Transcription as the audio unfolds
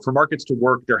for markets to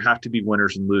work, there have to be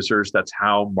winners and losers. That's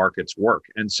how markets work.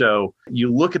 And so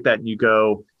you look at that and you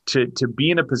go, to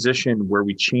be in a position where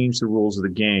we change the rules of the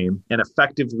game and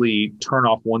effectively turn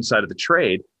off one side of the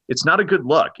trade, it's not a good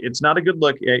look. It's not a good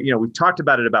look. We've talked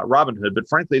about it about Robinhood, but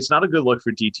frankly, it's not a good look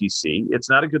for DTC. It's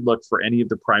not a good look for any of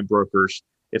the prime brokers.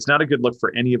 It's not a good look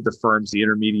for any of the firms, the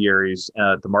intermediaries,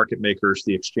 the market makers,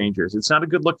 the exchanges. It's not a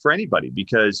good look for anybody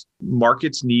because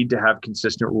markets need to have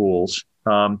consistent rules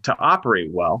to operate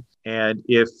well. And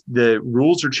if the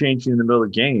rules are changing in the middle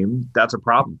of the game, that's a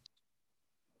problem.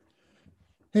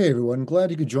 Hey, everyone.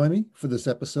 Glad you could join me for this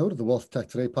episode of the Wealth Tech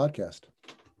Today podcast.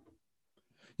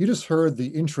 You just heard the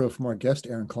intro from our guest,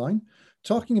 Aaron Klein,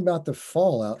 talking about the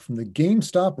fallout from the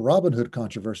GameStop Robinhood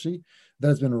controversy that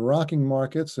has been rocking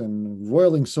markets and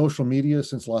roiling social media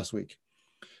since last week.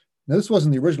 Now, this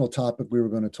wasn't the original topic we were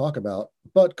going to talk about,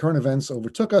 but current events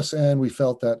overtook us, and we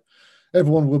felt that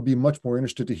everyone would be much more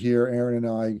interested to hear Aaron and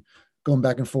I going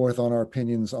back and forth on our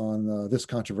opinions on this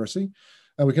controversy.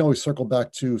 And we can always circle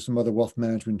back to some other wealth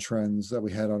management trends that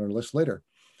we had on our list later.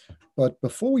 But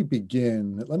before we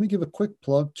begin, let me give a quick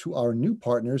plug to our new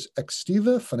partners,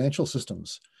 Extiva Financial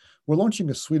Systems. We're launching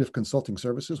a suite of consulting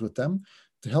services with them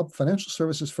to help financial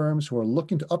services firms who are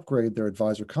looking to upgrade their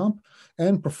advisor comp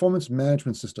and performance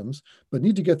management systems, but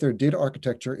need to get their data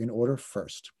architecture in order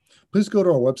first. Please go to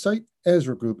our website,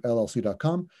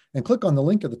 EzraGroupLLC.com, and click on the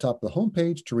link at the top of the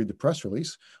homepage to read the press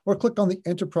release, or click on the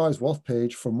Enterprise Wealth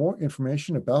page for more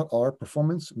information about our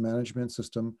performance management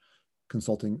system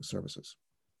consulting services.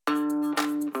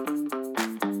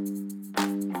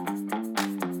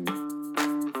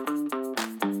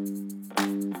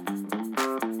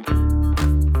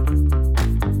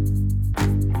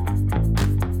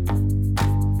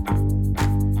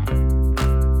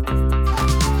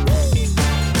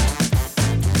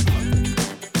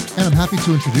 Happy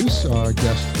to introduce our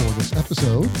guest for this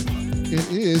episode.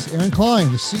 It is Aaron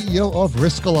Klein, the CEO of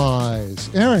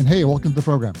Riskalyze. Aaron, hey, welcome to the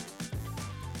program.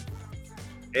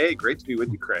 Hey, great to be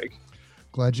with you, Craig.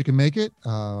 Glad you can make it.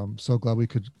 So glad we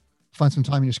could find some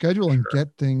time in your schedule and get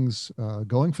things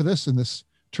going for this in this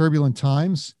turbulent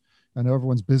times. I know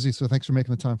everyone's busy, so thanks for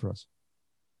making the time for us.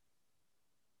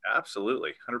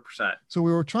 Absolutely, 100%. So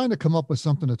we were trying to come up with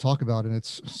something to talk about, and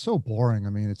it's so boring.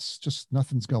 I mean, it's just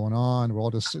nothing's going on. We're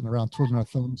all just sitting around twiddling our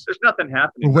thumbs. There's nothing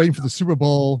happening. We're waiting for the Super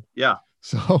Bowl. Yeah.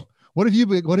 So what have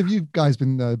you guys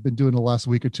been doing the last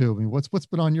week or two? I mean, what's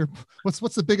been on your what's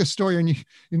the biggest story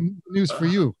in news for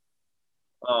you?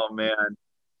 Oh man.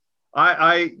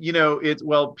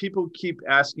 People keep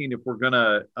asking if we're going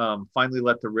to finally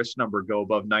let the risk number go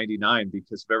above 99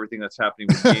 because of everything that's happening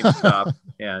with GameStop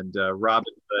and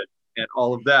Robinhood and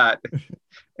all of that.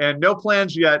 And no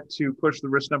plans yet to push the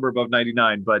risk number above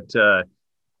 99. But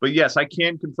yes, I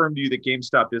can confirm to you that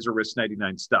GameStop is a risk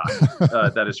 99 stock.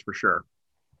 That is for sure.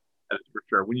 That is for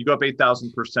sure. When you go up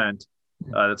 8,000%,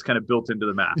 that's kind of built into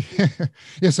the math.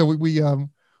 Yeah. So we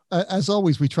as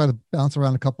always, we try to bounce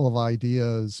around a couple of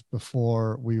ideas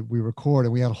before we record,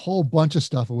 and we had a whole bunch of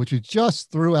stuff which we just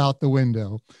threw out the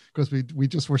window because we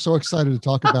just were so excited to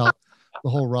talk about the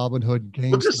whole Robinhood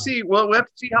game. We'll just see. Well, we have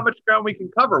to see how much ground we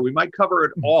can cover. We might cover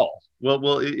it all.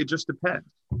 Well, it just depends.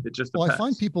 It just depends. Well, I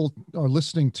find people are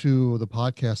listening to the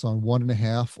podcast on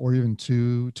 1.5 or even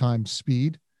 2 times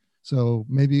speed. So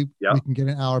maybe we can get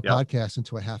an hour podcast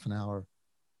into a half an hour.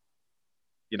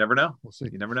 You never know. We'll see.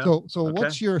 You never know. So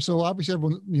okay. So obviously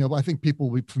everyone, I think people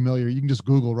will be familiar. You can just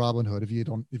Google Robinhood if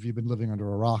you've been living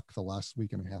under a rock the last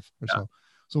week and a half or so.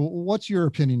 So what's your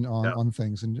opinion on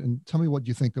things and tell me what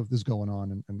you think of this going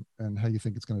on and how you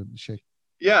think it's going to shake?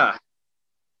 Yeah.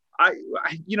 I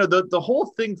the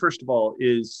whole thing, first of all,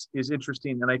 is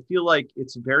interesting. And I feel like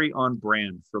it's very on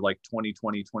brand for like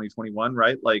 2020, 2021,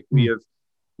 right? Like we have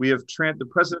the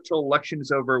presidential election is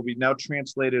over. We've now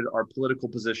translated our political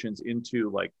positions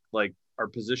into like our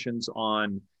positions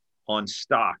on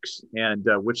stocks and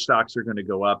which stocks are going to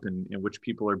go up and which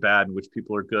people are bad and which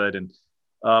people are good. And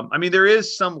I mean, there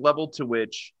is some level to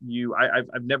which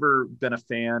I've never been a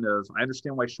fan of. I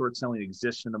understand why short selling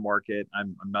exists in the market.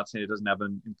 I'm not saying it doesn't have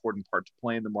an important part to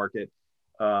play in the market,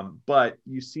 but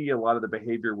you see a lot of the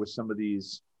behavior with some of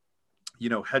these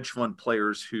hedge fund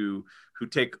players who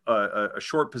take a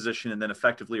short position and then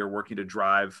effectively are working to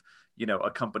drive,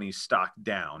 a company's stock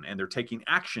down, and they're taking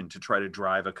action to try to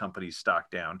drive a company's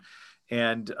stock down.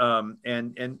 And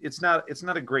it's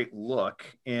not a great look.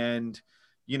 And,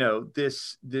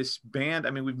 this band,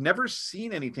 I mean, we've never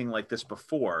seen anything like this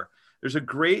before. There's a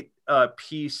great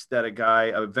piece that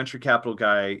a venture capital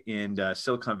guy in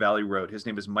Silicon Valley wrote. His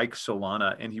name is Mike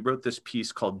Solana, and he wrote this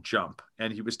piece called Jump.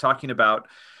 And he was talking about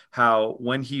how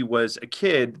when he was a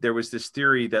kid, there was this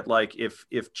theory that like if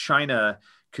China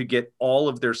could get all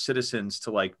of their citizens to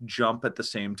like jump at the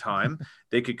same time,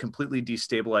 they could completely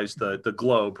destabilize the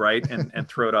globe, right, and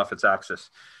throw it off its axis.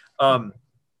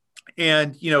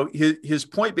 And his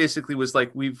point basically was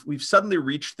like we've suddenly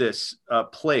reached this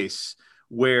place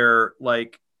where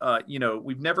like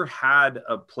we've never had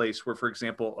a place where, for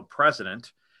example, a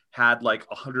president had like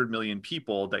 100 million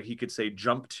people that he could say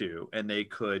jump to, and they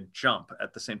could jump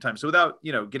at the same time. So without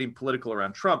getting political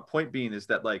around Trump, point being is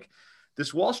that like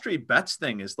this Wall Street bets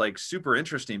thing is like super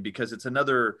interesting because it's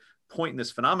another point in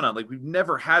this phenomenon. Like we've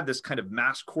never had this kind of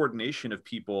mass coordination of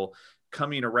people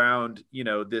coming around,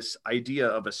 this idea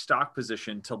of a stock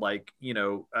position to like,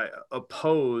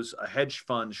 oppose a hedge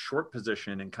fund short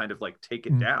position and kind of like take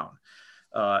it down.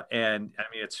 And I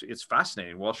mean, it's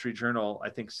fascinating. Wall Street Journal, I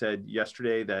think, said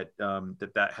yesterday that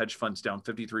that hedge fund's down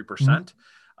 53%.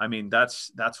 I mean,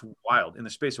 that's wild in the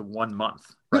space of 1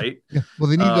 month, right? Yeah. Well,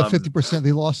 they needed a 50%.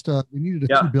 They lost. They needed a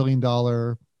 $2 billion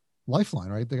lifeline,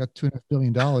 right? They got $2.5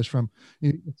 billion from.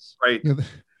 Right.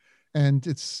 And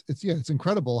it's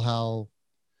incredible how.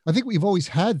 I think we've always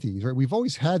had these, right? We've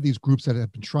always had these groups that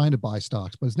have been trying to buy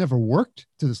stocks, but it's never worked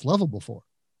to this level before.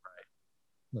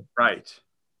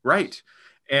 Right.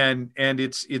 And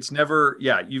it's never,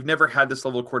 you've never had this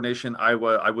level of coordination. I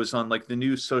was on like the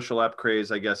new social app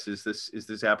craze, I guess, is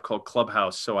this app called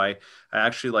Clubhouse. So I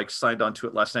actually like signed onto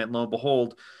it last night, and lo and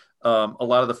behold, a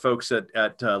lot of the folks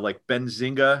at like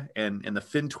Benzinga and the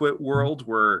FinTwit world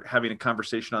were having a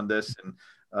conversation on this. And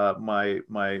my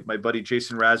buddy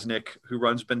Jason Raznick, who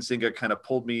runs Benzinga, kind of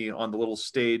pulled me on the little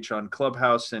stage on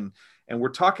Clubhouse, and we're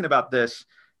talking about this.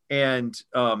 And,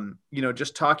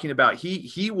 just talking about,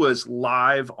 he was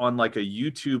live on like a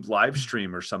YouTube live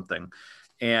stream or something,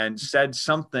 and said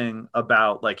something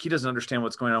about like, he doesn't understand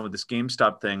what's going on with this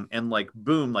GameStop thing. And like,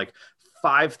 boom, like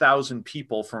 5,000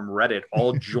 people from Reddit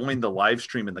all joined the live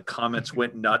stream, and the comments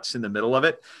went nuts in the middle of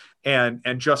it. And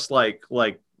just like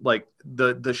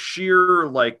the sheer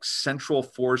like central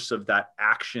force of that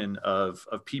action of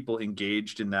people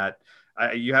engaged in that,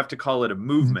 you have to call it a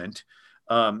movement.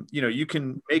 You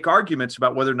can make arguments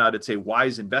about whether or not it's a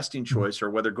wise investing choice or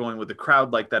whether going with a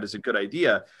crowd like that is a good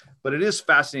idea. But it is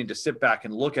fascinating to sit back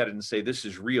and look at it and say, this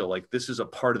is real. Like this is a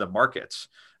part of the markets.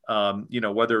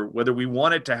 Whether we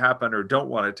want it to happen or don't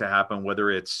want it to happen,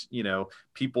 whether it's,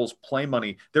 people's play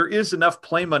money, there is enough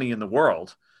play money in the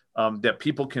world that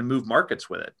people can move markets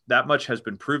with it. That much has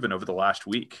been proven over the last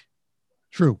week.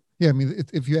 True. Yeah. I mean,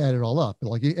 if you add it all up,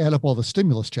 like you add up all the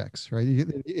stimulus checks, right?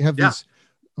 You have these.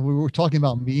 We were talking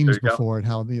about memes before and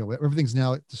how everything's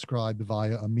now described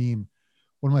via a meme.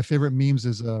 One of my favorite memes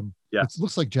is it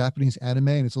looks like Japanese anime,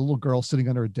 and it's a little girl sitting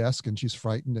under a desk and she's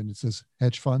frightened, and it says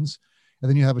hedge funds. And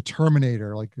then you have a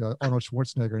Terminator like Arnold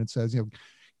Schwarzenegger, and it says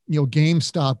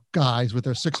GameStop guys with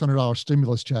their $600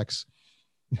 stimulus checks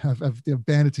have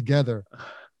banded together.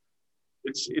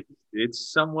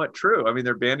 It's somewhat true. I mean,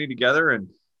 they're banding together, and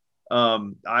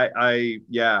and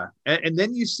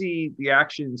then you see the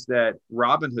actions that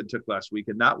Robinhood took last week,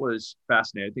 and that was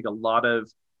fascinating. I think a lot of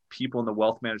people in the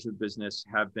wealth management business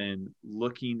have been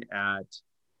looking at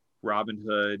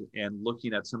Robinhood and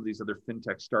looking at some of these other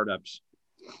fintech startups,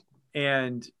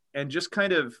 and just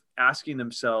kind of asking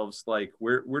themselves, like,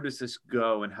 where does this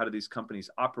go, and how do these companies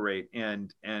operate?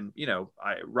 And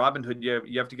Robinhood,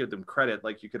 you have to give them credit.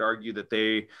 Like, you could argue that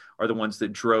they are the ones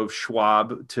that drove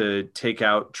Schwab to take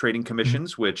out trading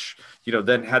commissions, which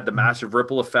then had the massive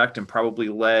ripple effect and probably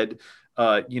led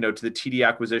to the TD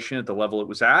acquisition at the level it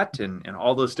was at, and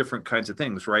all those different kinds of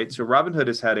things, right? So Robinhood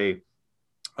has had a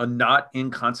not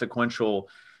inconsequential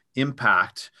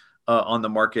impact on the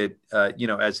market,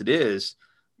 as it is.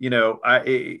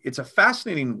 It's a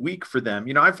fascinating week for them.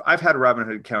 I've had a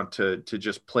Robinhood account to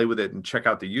just play with it and check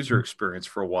out the user experience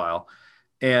for a while.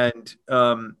 And,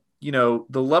 the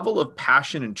level of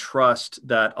passion and trust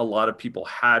that a lot of people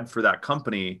had for that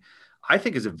company, I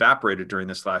think, has evaporated during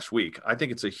this last week. I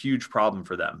think it's a huge problem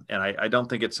for them. And I don't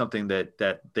think it's something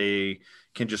that they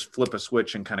can just flip a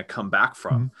switch and kind of come back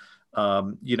from.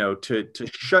 To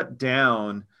shut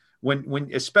down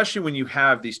especially when you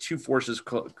have these two forces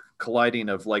colliding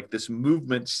of like this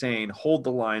movement saying, hold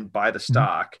the line, buy the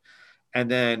stock. And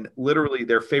then literally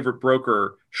their favorite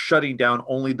broker shutting down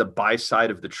only the buy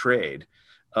side of the trade.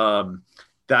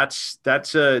 That's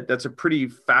a pretty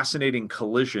fascinating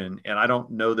collision. And I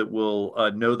don't know that we'll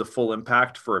know the full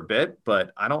impact for a bit,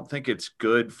 but I don't think it's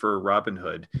good for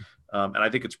Robinhood. And I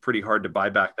think it's pretty hard to buy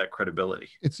back that credibility.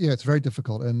 It's very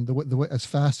difficult. And the way as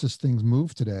fast as things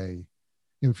move today,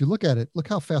 if you look at it, look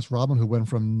how fast Robinhood went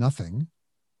from nothing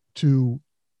to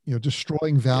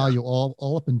destroying value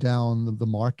all up and down the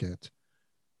market,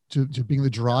 to being the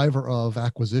driver of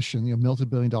acquisition,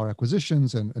 multi-billion-dollar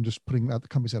acquisitions, and just putting the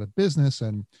companies out of business,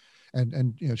 and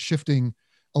shifting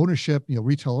ownership,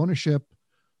 retail ownership,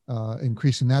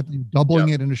 increasing that, doubling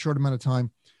it in a short amount of time,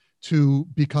 to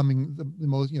becoming the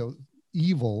most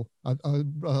evil,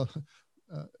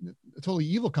 totally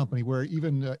evil company, where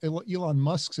even Elon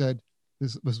Musk said,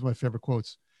 this was my favorite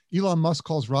quotes. Elon Musk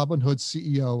calls Robinhood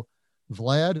CEO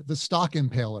Vlad the stock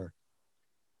impaler.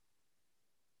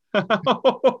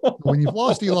 When you've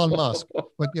lost Elon Musk.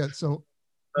 But yeah, so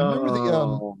remember you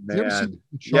ever see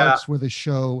the charts where they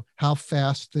show how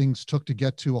fast things took to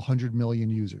get to 100 million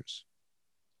users?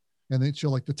 And they show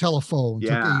like the telephone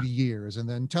took 80 years, and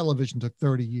then television took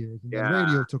 30 years, and then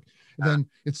radio took, and then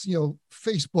it's,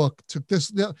 Facebook took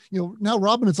this, now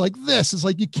Robinhood's like this. It's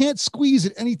like, you can't squeeze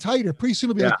it any tighter. Pretty soon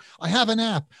it'll be like, I have an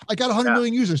app, I got 100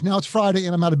 million users. Now it's Friday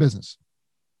and I'm out of business.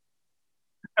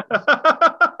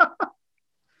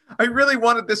 I really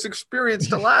wanted this experience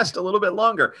to last a little bit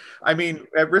longer. I mean,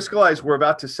 at Riskalyze, we're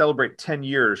about to celebrate 10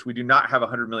 years. We do not have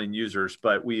 100 million users,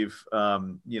 but we've,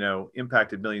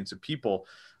 impacted millions of people.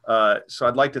 So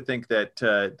I'd like to think that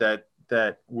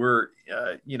that we're,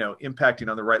 impacting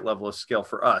on the right level of scale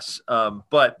for us.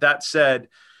 But that said,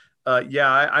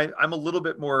 I'm a little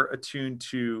bit more attuned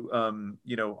to,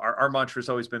 our mantra has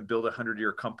always been build a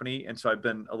 100-year company. And so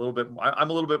I'm a little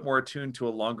bit more attuned to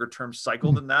a longer term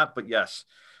cycle than that. But yes,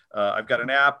 I've got an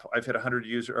app, I've hit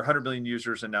 100 million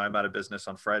users, and now I'm out of business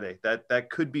on Friday. That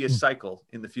could be a cycle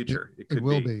in the future. It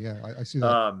will be. Yeah, I see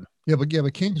that. But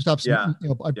GameStop's,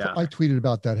 I tweeted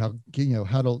about that, how,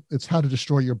 it's how to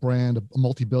destroy your brand, a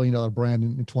multi-billion-dollar brand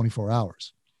in 24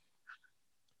 hours.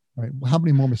 Right. How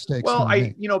many more mistakes? Well,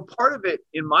 part of it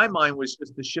in my mind was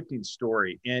just the shifting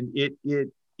story, and it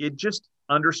just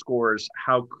underscores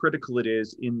how critical it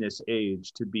is in this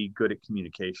age to be good at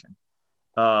communication.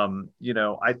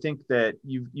 I think that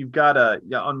you've got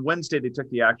on Wednesday, they took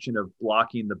the action of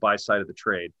blocking the buy side of the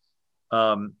trade.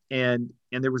 And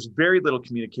there was very little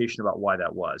communication about why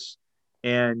that was.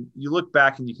 And you look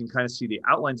back and you can kind of see the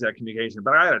outlines of that communication.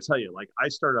 But I got to tell you, like, I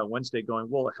started on Wednesday going,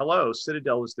 well, hello,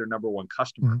 Citadel is their number one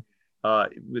customer,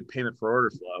 with payment for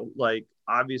order flow. Like,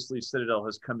 obviously Citadel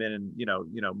has come in and,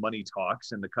 money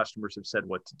talks, and the customers have said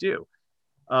what to do.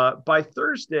 By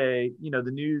Thursday,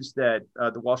 the news that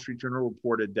the Wall Street Journal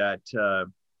reported that,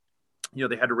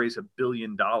 they had to raise $1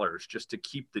 billion just to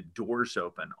keep the doors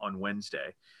open on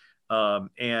Wednesday.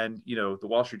 And the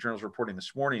Wall Street Journal is reporting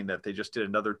this morning that they just did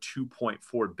another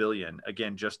 $2.4 billion,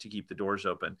 again, just to keep the doors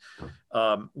open.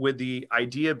 With the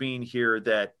idea being here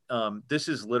that this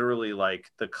is literally like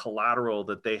the collateral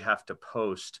that they have to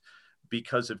post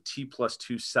because of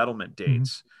T+2 settlement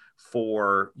dates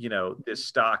for, this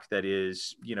stock that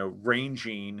is,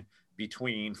 ranging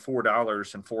between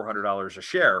 $4 and $400 a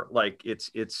share. Like,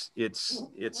 it's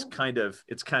kind of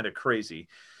crazy.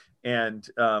 And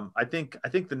I think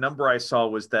the number I saw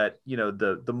was that,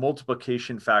 the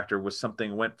multiplication factor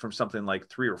went from something like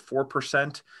 3 or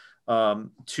 4%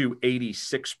 to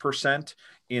 86%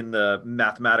 in the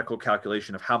mathematical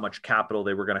calculation of how much capital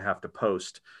they were going to have to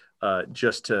post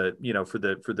just to, for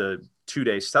the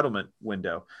 2-day settlement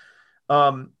window.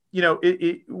 With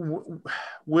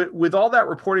all that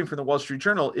reporting from the Wall Street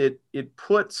Journal, it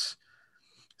puts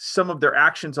some of their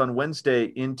actions on Wednesday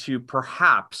into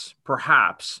perhaps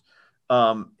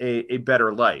a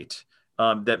better light,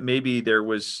 that maybe there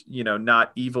was,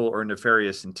 not evil or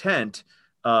nefarious intent.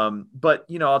 But,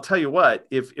 I'll tell you what,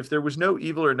 if there was no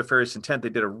evil or nefarious intent, they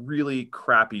did a really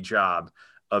crappy job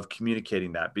of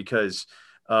communicating that, because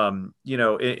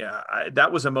that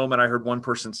was a moment I heard one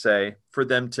person say, for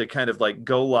them to kind of like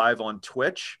go live on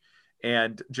Twitch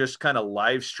and just kind of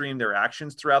live stream their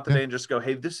actions throughout the day and just go,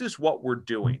 hey, this is what we're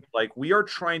doing. Like, we are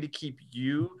trying to keep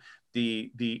you,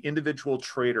 the individual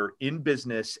trader, in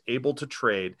business, able to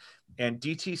trade. And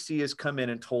DTC has come in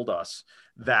and told us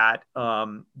that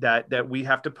that we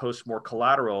have to post more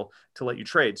collateral to let you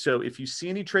trade. So if you see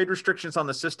any trade restrictions on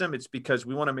the system, it's because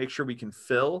we want to make sure we can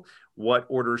fill what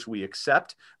orders we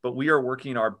accept, but we are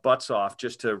working our butts off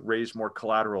just to raise more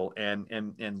collateral and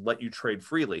let you trade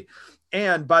freely.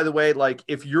 And by the way, like,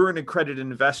 if you're an accredited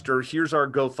investor, here's our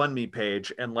GoFundMe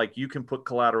page, and like, you can put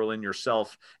collateral in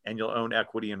yourself and you'll own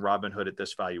equity in Robinhood at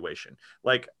this valuation.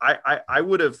 Like, I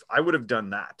would have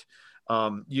done that.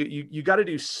 You got to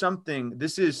do something.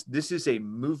 This is a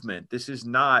movement. This is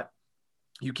not,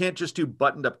 you can't just do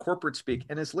buttoned up corporate speak.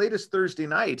 And as late as Thursday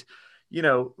night,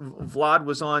 Vlad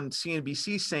was on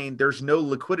CNBC saying there's no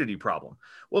liquidity problem.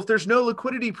 Well, if there's no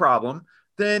liquidity problem,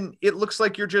 then it looks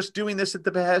like you're just doing this at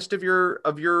the behest of your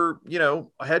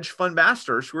hedge fund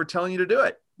masters who are telling you to do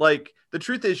it. Like the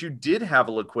truth is you did have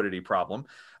a liquidity problem.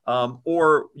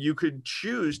 Or you could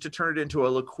choose to turn it into a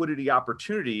liquidity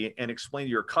opportunity and explain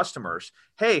to your customers,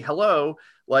 hey, hello,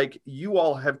 like you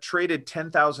all have traded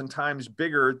 10,000 times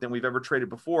bigger than we've ever traded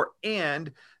before.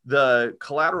 And the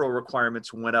collateral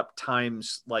requirements went up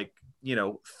times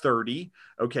 30.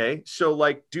 Okay. So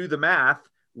like do the math.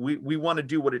 We want to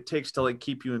do what it takes to like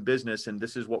keep you in business. And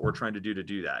this is what we're trying to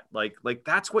do that. Like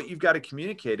that's what you've got to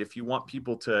communicate if you want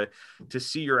people to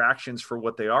see your actions for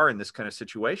what they are in this kind of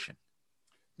situation.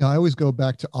 Now, I always go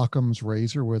back to Occam's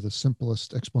razor, where the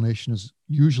simplest explanation is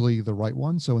usually the right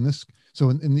one. So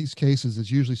in these cases,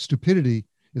 it's usually stupidity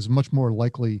is a much more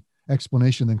likely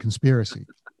explanation than conspiracy,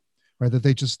 right? That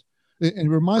they just, and it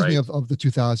reminds me of the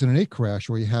 2008 crash,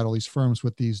 where you had all these firms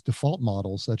with these default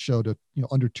models that showed a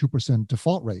under 2%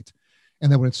 default rate,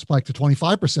 and then when it spiked to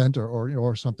 25%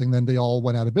 or something, then they all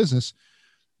went out of business.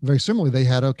 Very similarly, they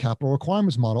had a capital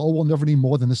requirements model. Oh, we'll never need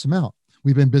more than this amount.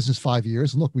 We've been in business 5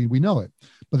 years, and look, we know it,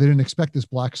 but they didn't expect this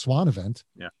black swan event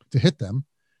to hit them,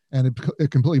 and it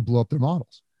completely blew up their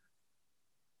models.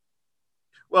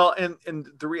 Well, and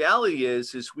the reality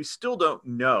is we still don't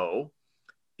know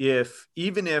if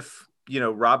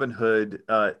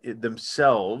Robinhood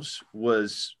themselves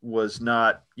was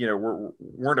not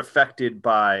weren't affected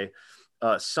by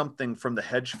something from the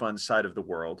hedge fund side of the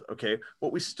world. Okay,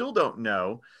 what we still don't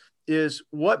know is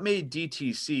what made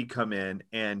DTC come in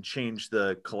and change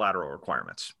the collateral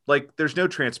requirements. Like there's no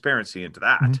transparency into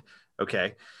that. Mm-hmm.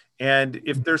 Okay. And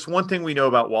if there's one thing we know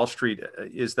about Wall Street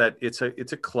is that it's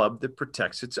a club that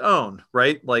protects its own,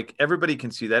 right? Like everybody can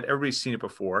see that. Everybody's seen it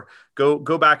before.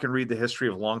 Go back and read the history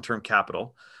of long-term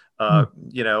capital, and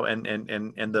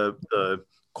the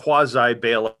quasi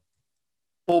bailout,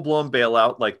 full-blown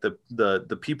bailout, like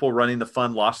the people running the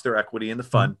fund lost their equity in the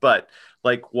fund, but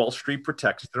like Wall Street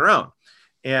protects their own.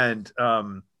 And,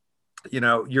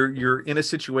 you're in a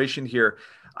situation here.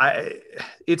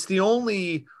 It's the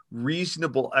only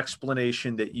reasonable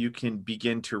explanation that you can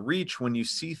begin to reach when you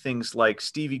see things like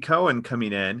Stevie Cohen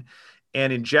coming in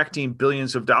and injecting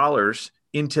billions of dollars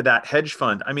into that hedge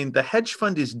fund. I mean, the hedge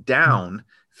fund is down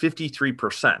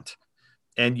 53%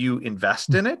 and you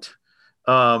invest in it.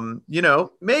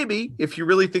 Maybe if you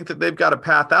really think that they've got a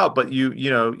path out, but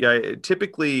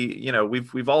typically,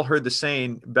 we've all heard the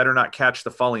saying, better not catch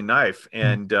the falling knife.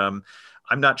 And,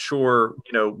 I'm not sure,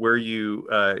 where you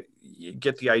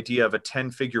get the idea of a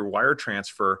 10-figure wire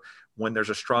transfer when there's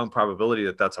a strong probability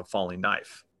that that's a falling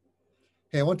knife.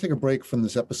 Hey, I want to take a break from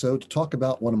this episode to talk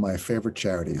about one of my favorite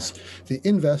charities, the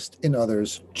Invest in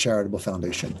Others Charitable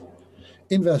Foundation.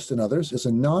 Invest in Others is a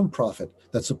nonprofit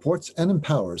that supports and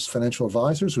empowers financial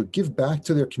advisors who give back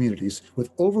to their communities with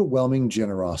overwhelming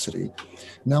generosity.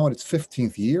 Now in its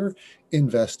 15th year,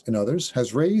 Invest in Others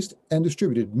has raised and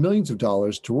distributed millions of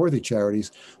dollars to worthy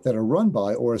charities that are run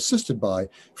by or assisted by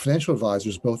financial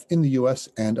advisors both in the U.S.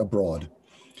 and abroad.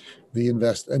 The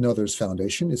Invest in Others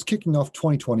Foundation is kicking off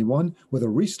 2021 with a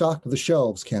Restock the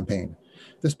Shelves campaign.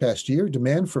 This past year,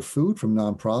 demand for food from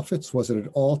nonprofits was at an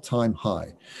all-time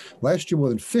high. Last year, more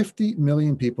than 50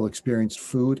 million people experienced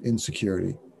food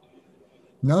insecurity.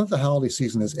 Now that the holiday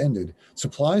season has ended,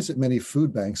 supplies at many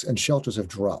food banks and shelters have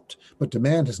dropped, but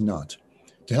demand has not.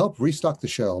 To help restock the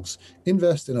shelves,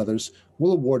 Invest in Others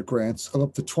will award grants of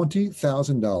up to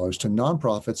 $20,000 to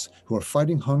nonprofits who are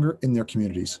fighting hunger in their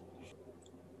communities.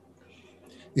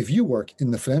 If you work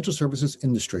in the financial services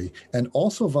industry and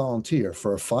also volunteer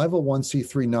for a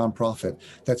 501c3 nonprofit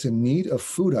that's in need of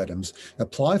food items,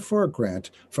 apply for a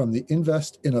grant from the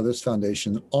Invest in Others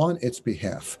Foundation on its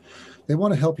behalf. They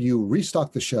want to help you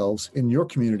restock the shelves in your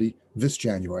community this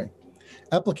January.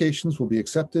 Applications will be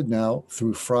accepted now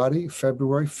through Friday,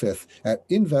 February 5th at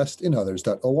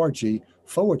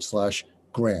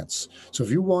investinothers.org/grants. So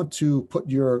if you want to put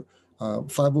your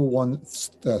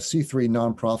 501c3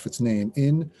 nonprofit's name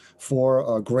in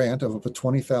for a grant of up to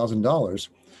 $20,000,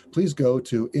 please go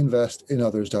to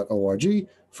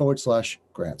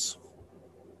investinothers.org/grants.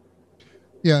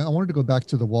 Yeah, I wanted to go back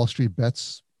to the Wall Street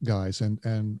Bets guys,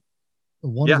 and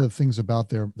one of the things about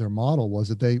their model was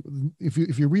that they, if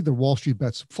you read the Wall Street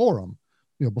Bets forum,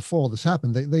 before all this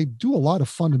happened, they do a lot of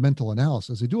fundamental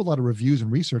analysis. They do a lot of reviews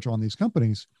and research on these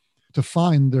companies to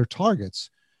find their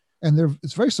targets. And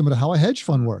it's very similar to how a hedge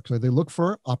fund works. Like they look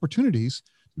for opportunities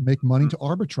to make money, to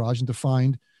arbitrage, and to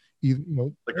find, like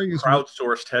a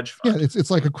crowdsourced hedge fund. Yeah, it's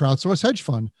like a crowdsourced hedge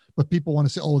fund. But people want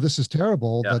to say, "Oh, this is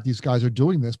terrible that these guys are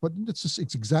doing this." But it's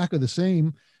exactly the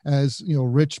same as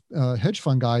rich hedge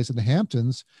fund guys in the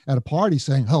Hamptons at a party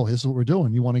saying, "Oh, this is what we're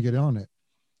doing. You want to get on it?"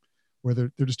 Where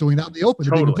they're just doing it out in the open.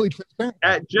 Totally. They're being completely transparent.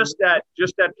 At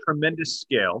tremendous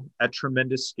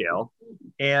scale,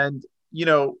 and you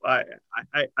know, I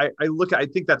look, I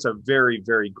think that's a very,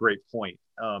 very great point.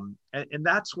 And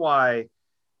that's why,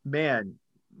 man,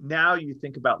 now you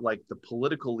think about like the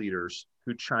political leaders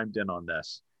who chimed in on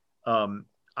this.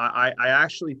 I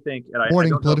actually think, and I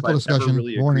Warning, don't know if political I've ever discussion.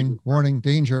 really agreed Warning, with warning,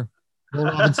 danger. Will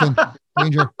Robinson,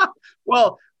 danger.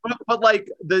 well, but like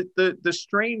the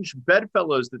strange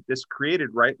bedfellows that this created,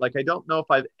 right? Like, I don't know if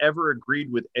I've ever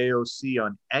agreed with AOC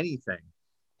on anything.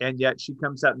 And yet she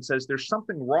comes out and says there's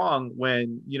something wrong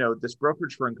when, you know, this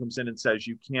brokerage firm comes in and says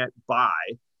you can't buy,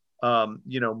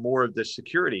 you know, more of this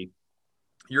security.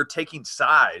 You're taking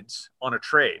sides on a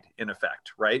trade, in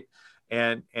effect, right?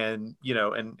 And you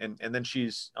know, and then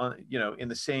she's you know, in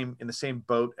the same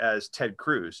boat as Ted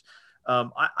Cruz.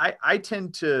 I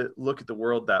tend to look at the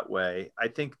world that way. I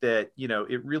think that, you know,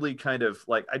 it really kind of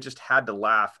like, I just had to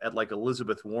laugh at like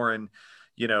Elizabeth Warren,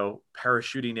 you know,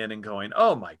 parachuting in and going,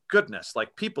 oh my goodness,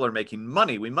 like people are making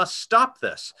money. We must stop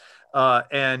this.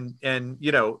 And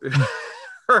you know,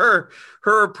 her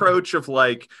approach of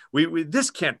like, we this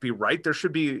can't be right. There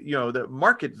should be, you know, the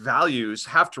market values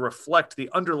have to reflect the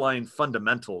underlying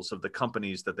fundamentals of the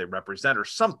companies that they represent, or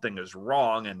something is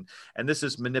wrong. And this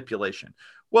is manipulation.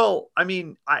 Well, I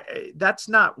mean, that's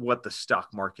not what the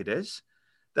stock market is.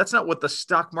 That's not what the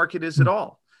stock market is at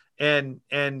all. And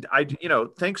I, you know,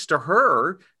 thanks to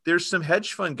her, there's some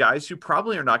hedge fund guys who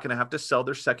probably are not going to have to sell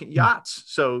their second yachts.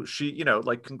 So she, you know,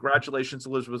 like, congratulations,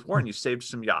 Elizabeth Warren, you saved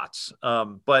some yachts.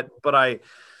 But I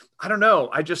don't know.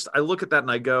 I look at that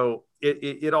and I go,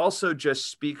 it also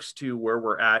just speaks to where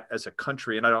we're at as a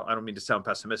country. And I don't mean to sound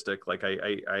pessimistic. Like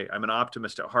I'm an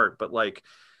optimist at heart, but like,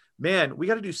 man, we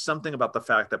got to do something about the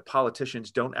fact that politicians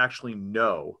don't actually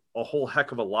know a whole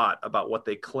heck of a lot about what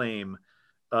they claim,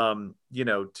 you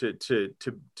know,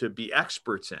 to be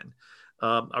experts in.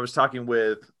 I was talking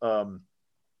with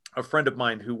a friend of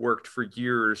mine who worked for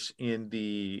years in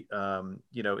the,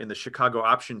 you know, in the Chicago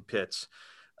option pits.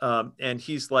 And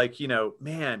he's like, you know,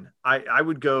 man, I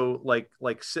would go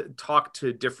talk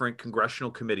to different congressional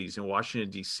committees in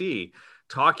Washington, D.C.,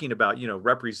 talking about, you know,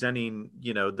 representing,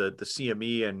 you know, the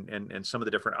CME and some of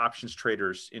the different options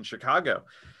traders in Chicago.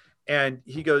 And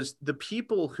he goes, the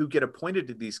people who get appointed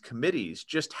to these committees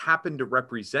just happen to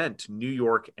represent New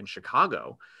York and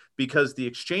Chicago because the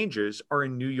exchanges are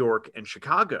in New York and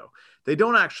Chicago. They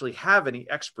don't actually have any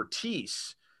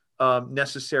expertise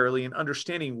necessarily in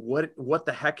understanding what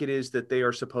the heck it is that they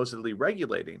are supposedly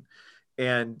regulating.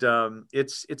 And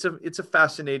it's a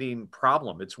fascinating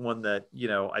problem. It's one that, you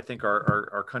know, I think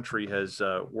our country has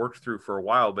worked through for a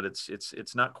while, but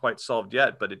it's not quite solved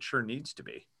yet, but it sure needs to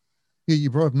be. Yeah,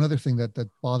 you brought up another thing that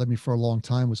bothered me for a long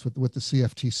time was with the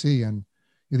CFTC, and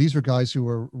you know, these were guys who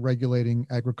were regulating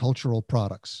agricultural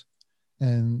products,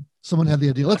 and someone had the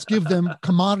idea, let's give them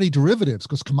commodity derivatives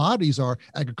because commodities are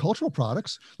agricultural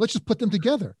products. Let's just put them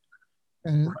together.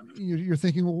 And you're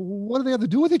thinking, well, what do they have to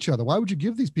do with each other? Why would you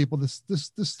give these people this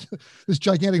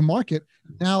gigantic market?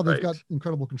 Now they've got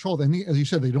incredible control. And as you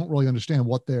said, they don't really understand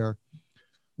what they are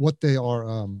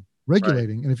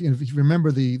regulating. Right. And if you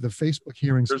remember the Facebook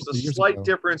hearings, there's a slight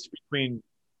difference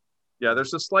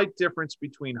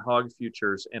between hog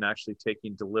futures and actually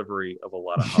taking delivery of a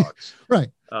lot of hogs. Right.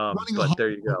 But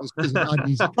there you go. is not an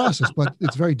easy process, but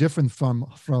it's very different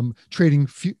from trading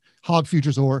hog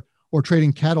futures or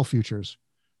trading cattle futures,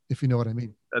 if you know what I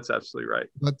mean. That's absolutely right.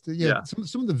 But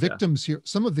some of the victims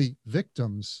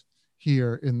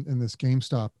here, in this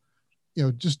GameStop, you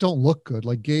know, just don't look good.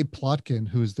 Like Gabe Plotkin,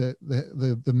 who's the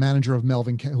manager of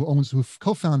Melvin, who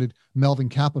co-founded Melvin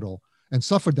Capital and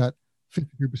suffered that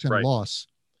 53% loss,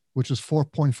 which was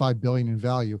 $4.5 billion in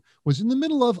value, was in the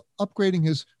middle of upgrading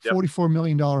his $44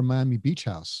 million Miami Beach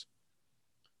house,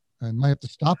 and might have to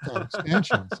stop that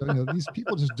expansion. So, you know, these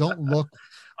people just don't look.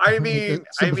 I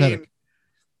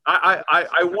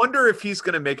wonder if he's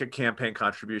going to make a campaign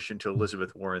contribution to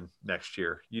Elizabeth Warren next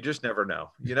year. You just never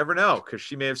know. You never know, because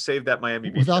she may have saved that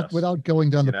Miami Beach house. Without going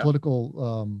down the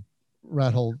political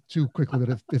rat hole too quickly,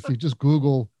 but if you just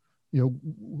Google, you know,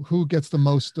 who gets the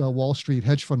most Wall Street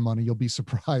hedge fund money, you'll be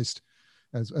surprised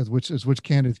as which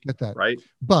candidates get that. Right.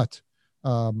 But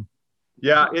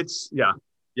it's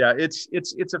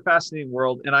a fascinating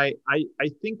world, and I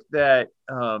think that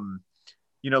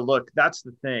you know, look, that's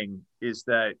the thing, is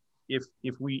that if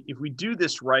we do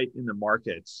this right in the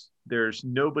markets, there's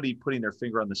nobody putting their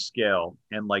finger on the scale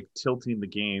and like tilting the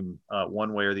game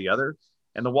one way or the other.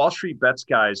 And the Wall Street Bets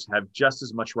guys have just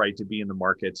as much right to be in the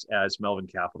markets as Melvin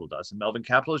Capital does. And Melvin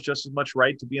Capital has just as much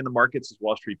right to be in the markets as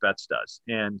Wall Street Bets does.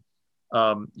 And,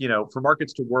 you know, for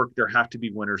markets to work, there have to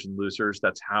be winners and losers.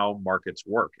 That's how markets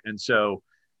work. And so,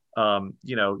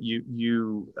 you know,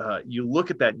 you look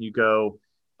at that and you go,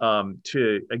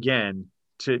 to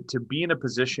be in a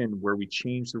position where we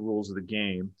change the rules of the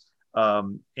game,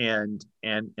 and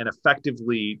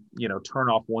effectively, turn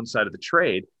off one side of the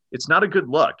trade. It's not a good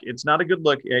look. It's not a good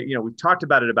look. We've talked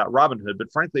about it about Robinhood,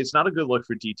 but frankly, it's not a good look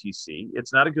for DTC.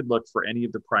 It's not a good look for any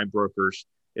of the prime brokers.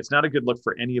 It's not a good look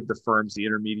for any of the firms, the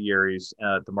intermediaries,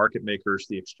 the market makers,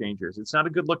 the exchanges. It's not a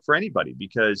good look for anybody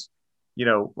because,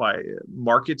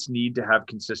 markets need to have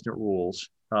consistent rules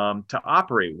to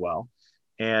operate well.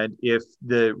 And if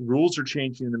the rules are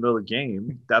changing in the middle of the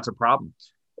game, that's a problem.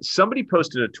 Somebody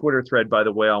posted a Twitter thread, by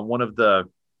the way, on one of the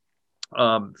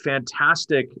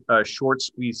fantastic short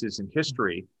squeezes in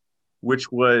history,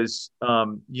 which was,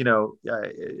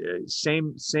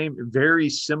 same, very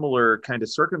similar kind of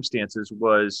circumstances,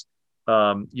 was,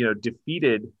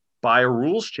 defeated by a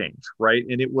rules change, right?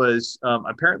 And it was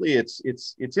apparently it's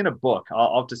in a book.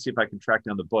 I'll have to see if I can track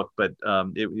down the book, but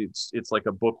it's like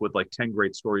a book with like 10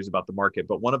 great stories about the market.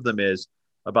 But one of them is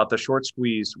about the short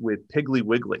squeeze with Piggly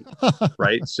Wiggly,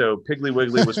 right? So Piggly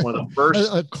Wiggly was one of the first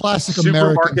a classic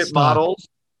supermarket models.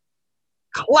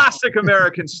 Classic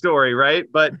American story, right?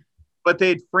 But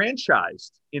they'd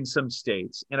franchised in some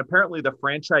states, and apparently the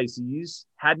franchisees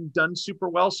hadn't done super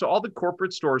well. So all the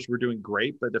corporate stores were doing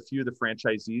great, but a few of the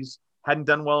franchisees hadn't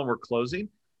done well and were closing.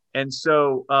 And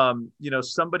so,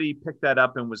 somebody picked that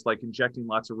up and was like injecting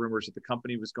lots of rumors that the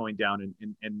company was going down,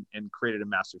 and created a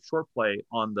massive short play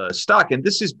on the stock. And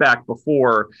this is back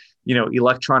before,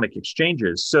 electronic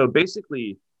exchanges. So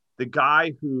basically, the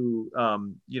guy who'd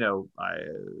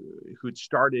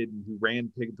started and who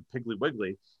ran the Piggly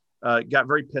Wiggly got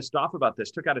very pissed off about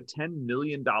this, took out a $10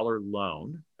 million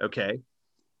loan, okay,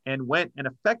 and went and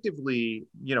effectively,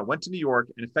 went to New York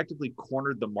and effectively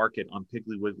cornered the market on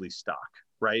Piggly Wiggly stock,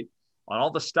 right? On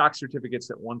all the stock certificates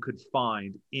that one could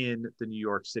find in the New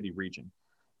York City region,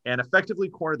 and effectively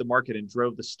cornered the market and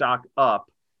drove the stock up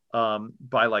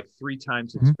by like 3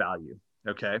 times its value,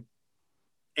 okay?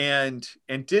 And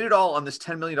did it all on this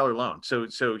 $10 million loan. So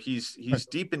he's right.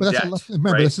 deep in but debt.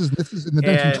 Remember, right? this is in the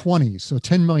 1920s. So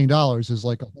 $10 million is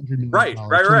like $100 million. Right.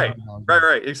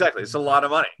 Exactly. It's a lot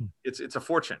of money. It's a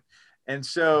fortune. And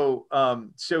so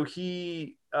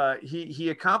he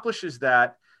accomplishes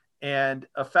that, and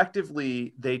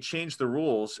effectively they changed the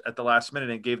rules at the last minute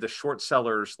and gave the short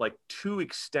sellers like 2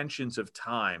 extensions of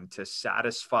time to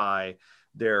satisfy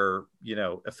their,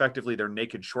 effectively their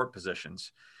naked short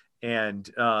positions.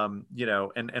 And,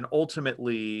 and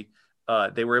ultimately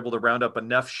they were able to round up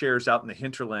enough shares out in the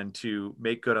hinterland to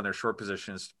make good on their short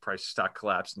positions. Price stock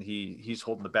collapsed, and he's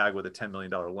holding the bag with a $10 million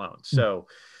loan. So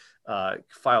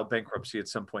filed bankruptcy at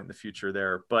some point in the future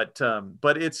there. But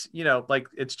it's,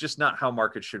 it's just not how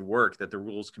markets should work, that the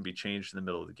rules can be changed in the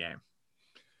middle of the game.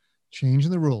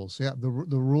 Changing the rules. Yeah. The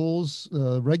rules,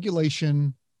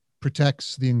 regulation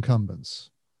protects the incumbents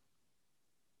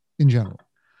in general.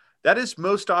 That is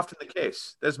most often the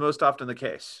case.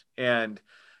 And,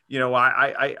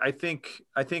 I think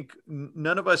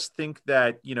none of us think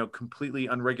that, completely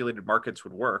unregulated markets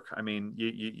would work. I mean,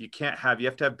 you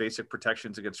have to have basic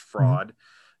protections against fraud. Mm-hmm.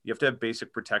 You have to have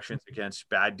basic protections against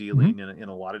bad dealing in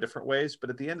a lot of different ways.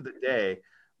 But at the end of the day,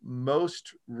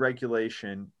 most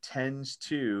regulation tends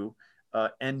to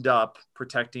end up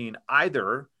protecting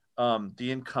either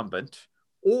the incumbent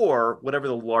or whatever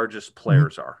the largest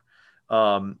players are.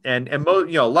 And a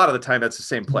lot of the time that's the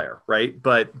same player, right?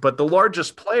 But the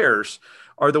largest players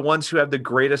are the ones who have the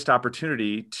greatest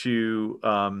opportunity to,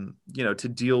 to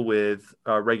deal with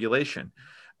regulation.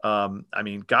 I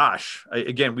mean, gosh,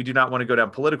 again, we do not want to go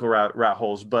down political rat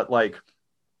holes, but like,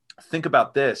 think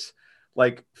about this.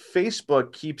 Like,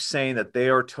 Facebook keeps saying that they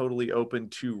are totally open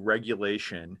to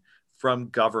regulation from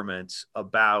governments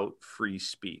about free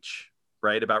speech,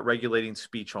 right? About regulating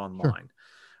speech online.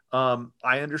 Sure.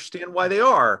 I understand why they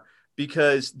are,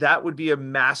 because that would be a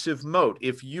massive moat.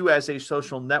 If you as a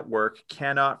social network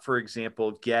cannot, for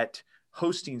example, get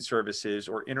hosting services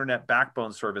or internet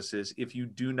backbone services, if you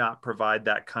do not provide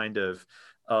that kind of,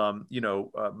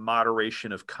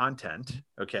 moderation of content,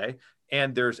 okay?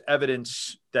 And there's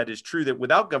evidence that is true that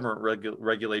without government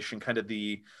regulation, kind of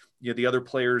the other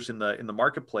players in the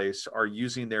marketplace are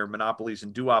using their monopolies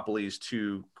and duopolies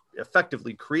to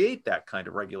effectively create that kind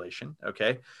of regulation.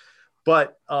 Okay.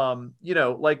 But,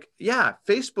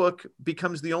 Facebook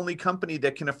becomes the only company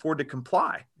that can afford to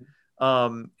comply.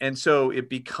 And so it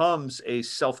becomes a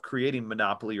self-creating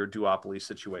monopoly or duopoly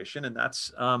situation. And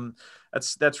that's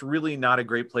really not a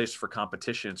great place for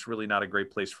competition. It's really not a great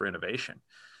place for innovation.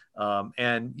 I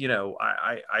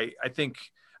think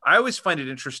I always find it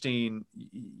interesting,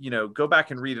 go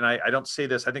back and read, and I don't say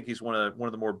this, I think he's one of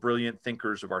the more brilliant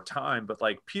thinkers of our time, but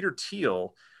like Peter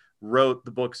Thiel wrote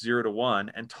the book Zero to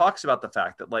One and talks about the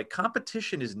fact that like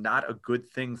competition is not a good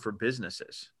thing for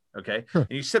businesses. Okay. Sure.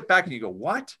 And you sit back and you go,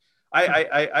 what?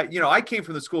 I came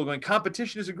from the school going,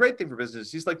 competition is a great thing for business.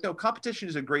 He's like, no, competition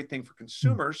is a great thing for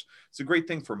consumers. It's a great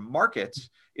thing for markets.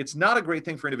 It's not a great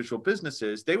thing for individual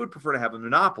businesses. They would prefer to have a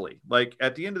monopoly. Like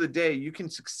at the end of the day, you can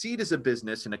succeed as a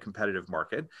business in a competitive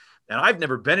market. And I've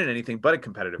never been in anything but a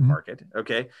competitive market.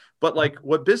 Okay. But like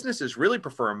what businesses really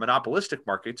prefer are monopolistic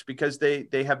markets because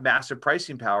they have massive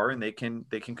pricing power and they can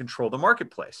control the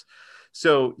marketplace.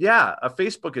 So yeah, a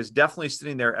Facebook is definitely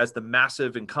sitting there as the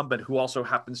massive incumbent who also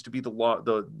happens to be the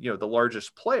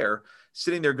largest player,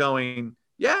 sitting there going,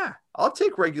 yeah, I'll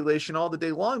take regulation all the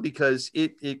day long because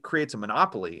it creates a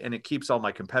monopoly and it keeps all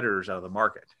my competitors out of the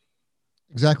market.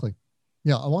 Exactly.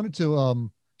 Yeah, I wanted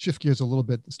to shift gears a little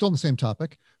bit, still on the same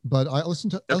topic, but I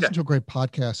listened to a great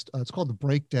podcast. It's called The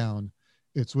Breakdown.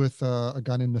 It's with a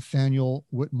guy named Nathaniel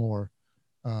Whitmore.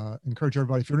 Encourage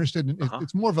everybody, if you're interested in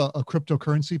it's more of a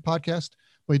cryptocurrency podcast,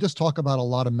 but he does talk about a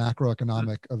lot of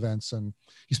macroeconomic events, and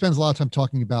he spends a lot of time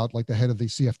talking about like the head of the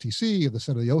CFTC, the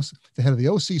head of the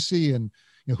OCC, and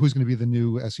who's going to be the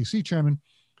new SEC chairman.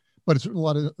 But it's a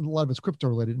lot of it's crypto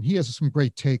related, and he has some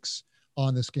great takes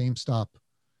on this GameStop,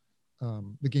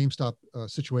 the GameStop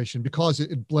situation, because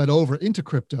it bled over into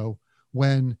crypto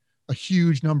when a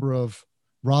huge number of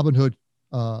Robinhood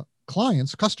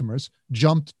customers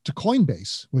jumped to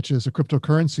Coinbase, which is a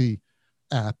cryptocurrency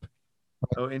app.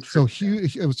 Oh, interesting.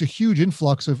 So it was a huge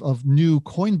influx of new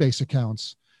Coinbase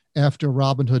accounts after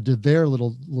Robinhood did their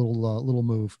little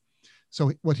move.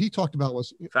 So what he talked about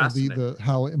was the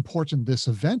how important this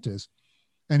event is,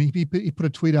 and he put a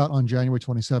tweet out on January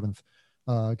 27th.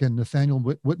 Again, Nathaniel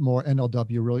Whitmore,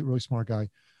 NLW, really smart guy.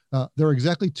 There are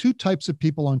exactly two types of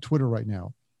people on Twitter right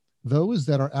now: those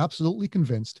that are absolutely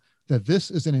convinced that this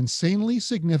is an insanely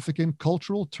significant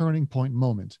cultural turning point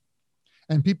moment,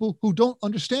 and people who don't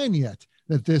understand yet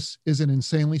that this is an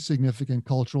insanely significant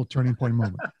cultural turning point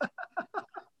moment.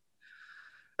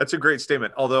 That's a great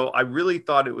statement. Although I really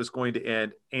thought it was going to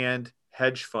end and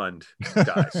hedge fund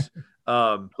guys.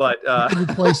 But you can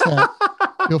replace that.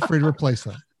 Feel free to replace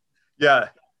that. Yeah.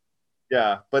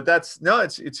 But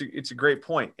it's a great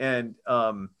point. And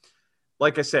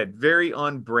like I said, very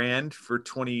on brand for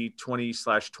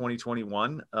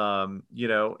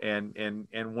 2020/2021.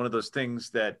 And one of those things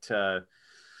that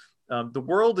the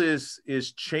world is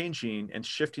changing and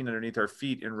shifting underneath our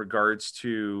feet in regards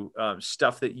to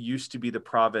stuff that used to be the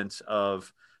province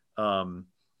of I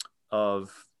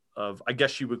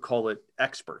guess you would call it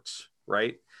experts,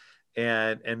 right?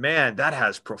 And man, that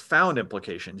has profound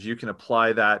implications. You can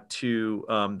apply that to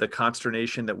the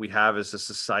consternation that we have as a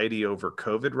society over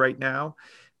COVID right now,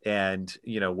 and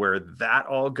where that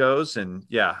all goes. And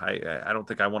yeah, I don't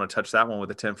think I want to touch that one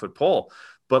with a 10-foot pole.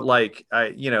 But like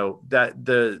that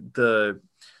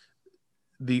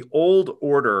the old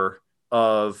order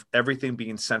of everything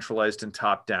being centralized and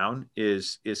top down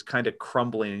is kind of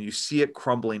crumbling, and you see it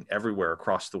crumbling everywhere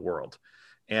across the world.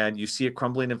 And you see it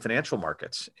crumbling in financial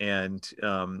markets. And,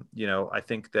 I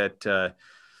think that,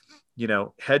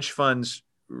 hedge funds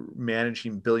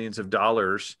managing billions of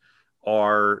dollars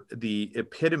are the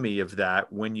epitome of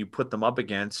that when you put them up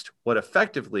against what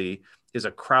effectively is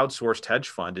a crowdsourced hedge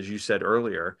fund, as you said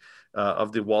earlier,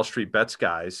 of the Wall Street Bets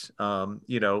guys,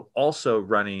 also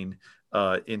running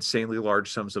insanely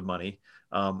large sums of money.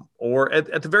 Or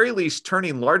at the very least,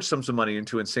 turning large sums of money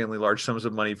into insanely large sums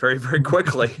of money very, very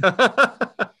quickly.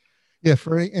 Yeah,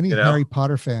 for any Harry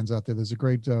Potter fans out there, there's a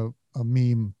great a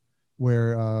meme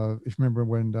where, if you remember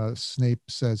when Snape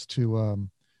says to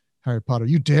Harry Potter,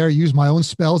 "You dare use my own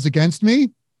spells against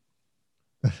me?"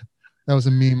 That was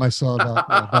a meme I saw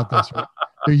about this. Right?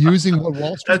 They're using what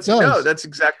Wall Street does. No, that's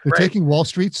exactly right. They're taking Wall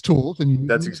Street's tools and using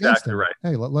that's exactly right.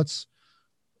 Hey, let's.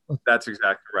 That's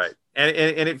exactly right. And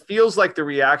it feels like the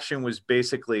reaction was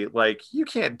basically like, you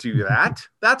can't do that.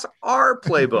 That's our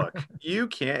playbook. You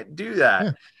can't do that.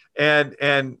 Yeah. And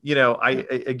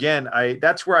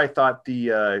that's where I thought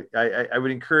I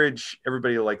would encourage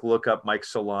everybody to like look up Mike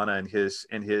Solana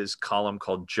and his column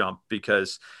called Jump,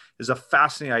 because there's a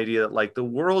fascinating idea that like the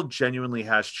world genuinely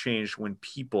has changed when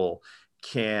people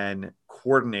can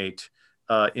coordinate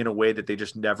in a way that they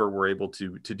just never were able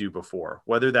to do before,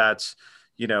 whether that's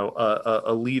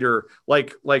a leader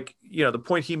like the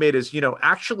point he made is,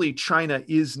 actually China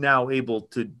is now able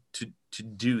to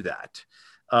do that.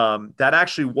 That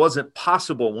actually wasn't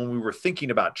possible when we were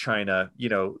thinking about China,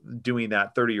 doing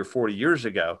that 30 or 40 years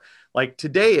ago. Like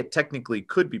today, it technically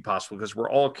could be possible because we're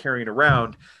all carrying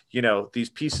around, these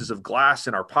pieces of glass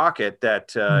in our pocket that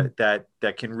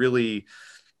can really,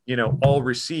 all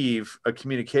receive a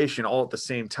communication all at the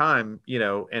same time,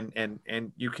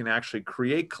 and you can actually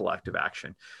create collective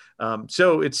action.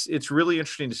 So it's really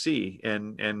interesting to see,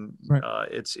 and Right.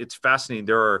 it's fascinating.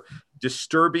 There are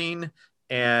disturbing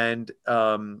and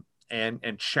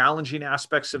challenging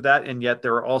aspects of that, and yet it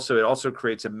also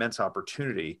creates immense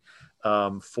opportunity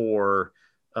for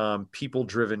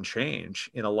people-driven change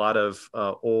in a lot of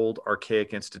old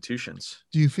archaic institutions.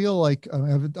 Do you feel like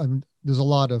there's a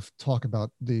lot of talk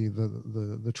about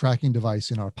the tracking device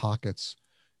in our pockets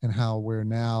and how we're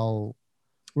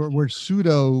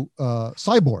pseudo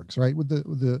cyborgs, right?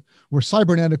 We're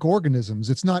cybernetic organisms.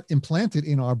 It's not implanted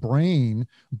in our brain,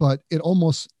 but it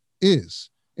almost is.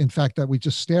 In fact, that we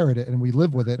just stare at it and we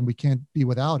live with it and we can't be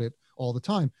without it all the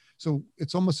time. So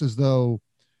it's almost as though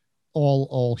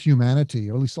all humanity,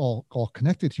 or at least all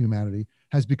connected humanity,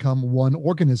 has become one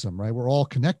organism, right? We're all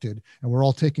connected and we're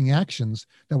all taking actions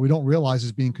that we don't realize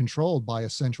is being controlled by a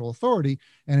central authority.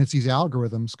 And it's these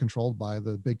algorithms controlled by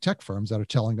the big tech firms that are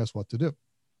telling us what to do.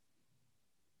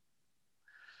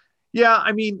 Yeah,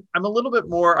 I mean, I'm a little bit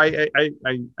more. I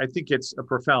think it's a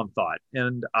profound thought,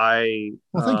 and Well,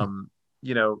 thank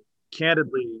you.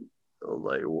 Candidly,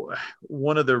 like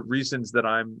one of the reasons that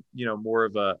I'm, more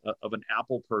of an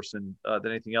Apple person than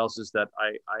anything else is that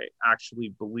I actually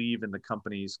believe in the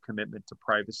company's commitment to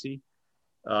privacy,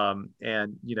 and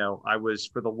I was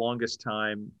for the longest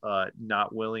time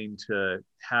not willing to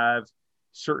have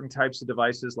certain types of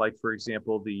devices, like for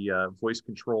example the voice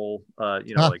control,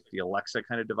 like the Alexa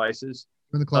kind of devices,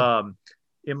 in the club.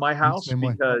 in my house, Same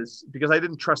way. because I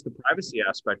didn't trust the privacy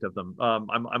aspect of them.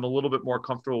 I'm a little bit more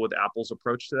comfortable with Apple's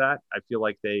approach to that. I feel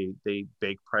like they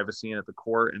bake privacy in at the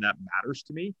core, and that matters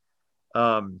to me.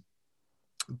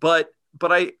 But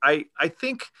I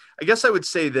think, I guess I would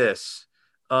say this.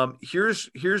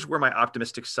 Here's where my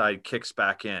optimistic side kicks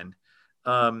back in.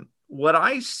 What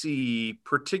I see,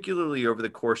 particularly over the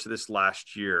course of this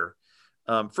last year,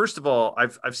 first of all,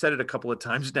 I've said it a couple of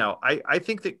times now. I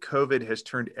think that COVID has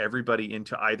turned everybody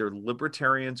into either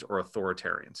libertarians or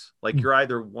authoritarians. Like you're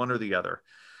either one or the other.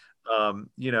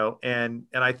 And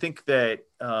I think that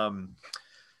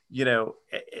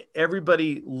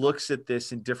everybody looks at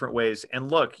this in different ways. And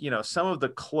look, some of the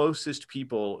closest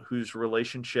people whose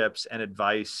relationships and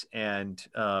advice and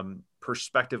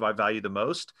perspective I value the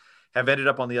most have ended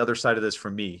up on the other side of this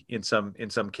from me in some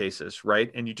cases, right?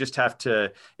 And you just have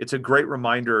to. It's a great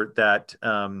reminder that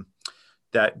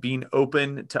that being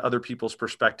open to other people's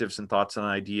perspectives and thoughts and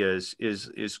ideas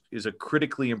is a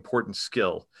critically important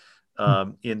skill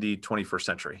in the 21st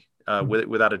century,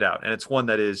 without a doubt. And it's one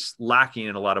that is lacking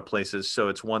in a lot of places. So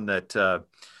it's one that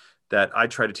that I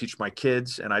try to teach my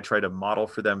kids and I try to model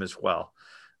for them as well.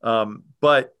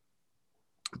 But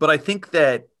I think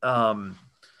that.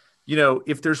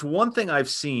 If there's one thing I've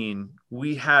seen,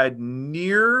 we had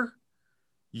near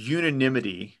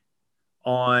unanimity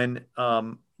on,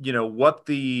 what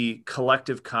the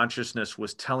collective consciousness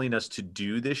was telling us to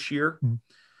do this year.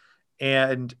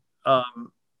 And,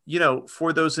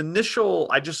 for those initial,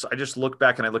 I just look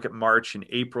back and I look at March and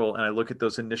April and I look at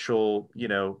those initial,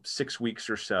 6 weeks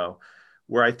or so,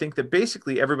 where I think that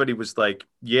basically everybody was like,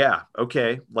 yeah,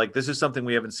 okay, like this is something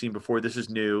we haven't seen before. This is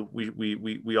new.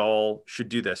 We all should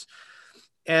do this.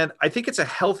 And I think it's a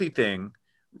healthy thing,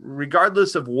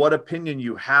 regardless of what opinion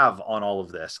you have on all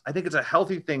of this. I think it's a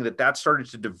healthy thing that started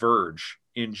to diverge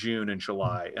in June and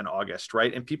July and August,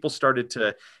 right? And people started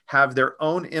to have their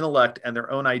own intellect and their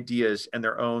own ideas and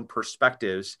their own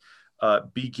perspectives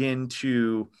begin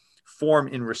to form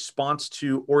in response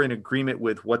to or in agreement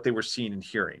with what they were seeing and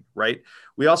hearing, right?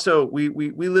 We also, we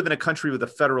live in a country with a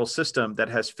federal system that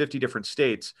has 50 different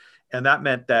states. And that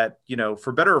meant that,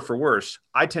 for better or for worse,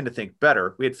 I tend to think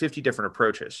better. We had 50 different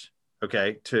approaches,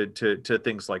 okay, to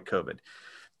things like COVID.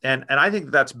 And I think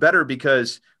that's better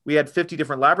because we had 50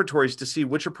 different laboratories to see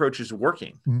which approach is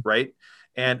working, right?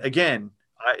 And again,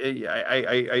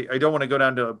 I don't want to go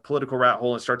down to a political rat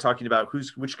hole and start talking about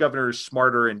which governor is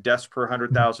smarter and deaths per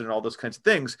 100,000 and all those kinds of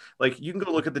things. Like you can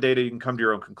go look at the data, you can come to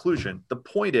your own conclusion. The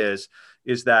point is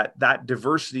that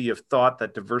diversity of thought,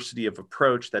 that diversity of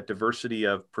approach, that diversity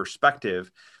of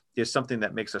perspective is something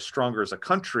that makes us stronger as a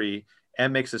country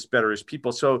and makes us better as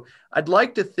people. So I'd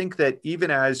like to think that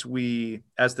even as the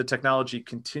technology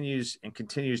continues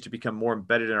to become more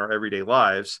embedded in our everyday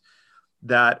lives,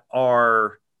 that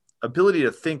our ability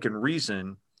to think and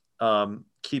reason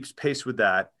keeps pace with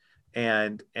that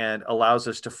and allows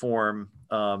us to form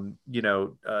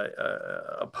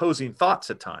opposing thoughts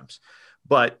at times.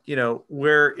 But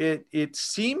where it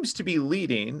seems to be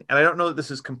leading, and I don't know that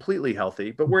this is completely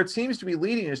healthy, but where it seems to be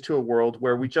leading is to a world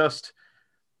where we just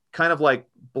kind of like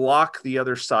block the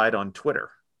other side on Twitter,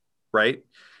 right?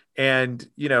 And,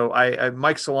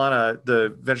 Mike Solana,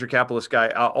 the venture capitalist guy,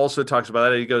 also talks about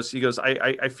that. He goes,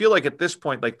 I feel like at this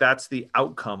point, like that's the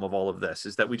outcome of all of this,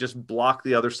 is that we just block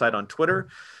the other side on Twitter.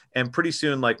 And pretty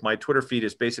soon, like my Twitter feed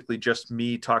is basically just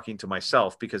me talking to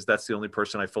myself, because that's the only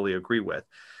person I fully agree with.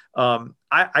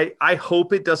 I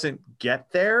hope it doesn't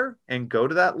get there and go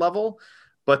to that level,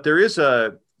 but there is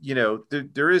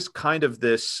there is kind of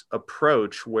this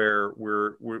approach where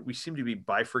we seem to be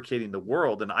bifurcating the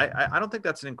world. And I don't think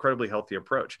that's an incredibly healthy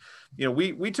approach.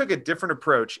 We took a different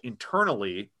approach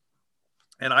internally,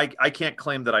 and I can't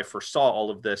claim that I foresaw all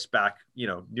of this back,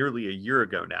 nearly a year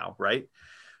ago now. Right.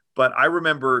 But I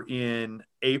remember in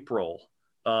April,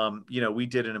 we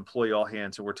did an employee all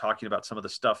hands, and we're talking about some of the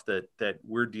stuff that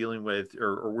we're dealing with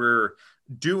or we're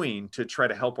doing to try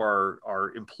to help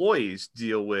our employees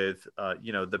deal with,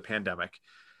 the pandemic.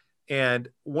 And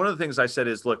one of the things I said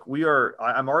is, look,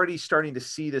 I'm already starting to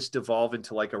see this devolve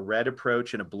into like a red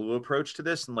approach and a blue approach to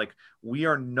this. And like, we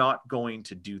are not going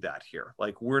to do that here.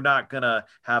 Like, we're not going to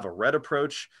have a red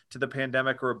approach to the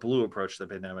pandemic or a blue approach to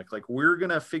the pandemic. Like, we're going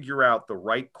to figure out the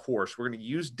right course. We're going to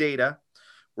use data.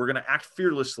 We're going to act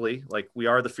fearlessly, like we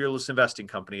are the fearless investing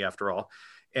company after all.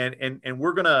 And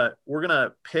we're going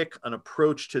to pick an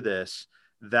approach to this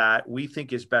that we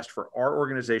think is best for our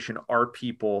organization, our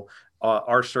people,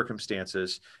 our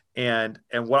circumstances. And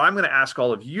what I'm going to ask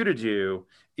all of you to do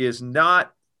is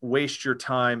not waste your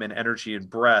time and energy and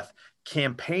breath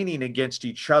campaigning against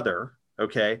each other.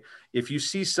 Okay. If you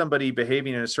see somebody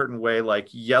behaving in a certain way, like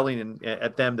yelling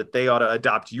at them that they ought to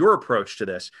adopt your approach to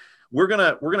this, we're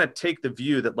gonna take the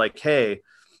view that like, hey,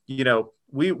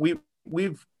 we've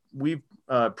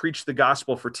preached the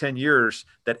gospel for 10 years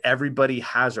that everybody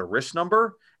has a risk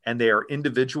number and they are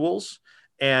individuals.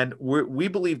 And we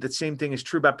believe the same thing is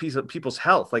true about people's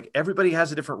health. Like, everybody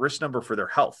has a different risk number for their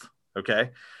health.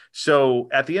 Okay. So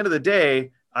at the end of the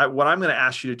day, what I'm going to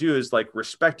ask you to do is like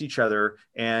respect each other,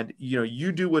 and,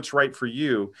 you do what's right for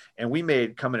you. And we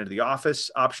made coming into the office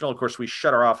optional. Of course, we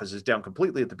shut our offices down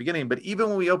completely at the beginning, but even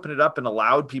when we opened it up and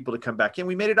allowed people to come back in,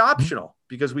 we made it optional,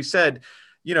 because we said,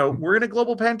 we're in a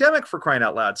global pandemic, for crying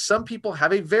out loud. Some people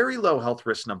have a very low health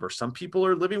risk number. Some people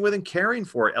are living with and caring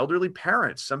for elderly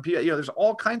parents. Some people, there's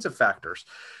all kinds of factors.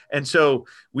 And so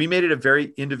we made it a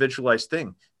very individualized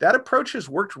thing. That approach has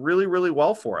worked really, really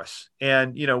well for us.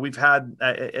 And, we've had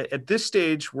at this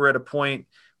stage, we're at a point,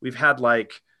 we've had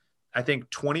like, I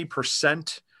think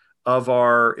 20% of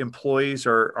our employees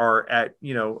are at,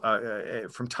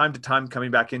 from time to time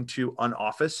coming back into an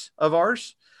office of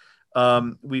ours.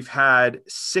 We've had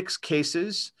 6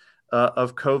 cases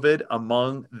of COVID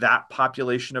among that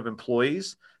population of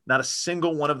employees. Not a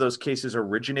single one of those cases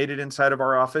originated inside of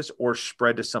our office or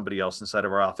spread to somebody else inside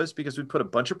of our office, because we put a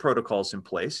bunch of protocols in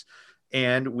place,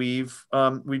 and we've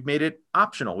made it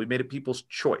optional. We've made it people's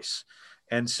choice.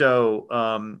 And so,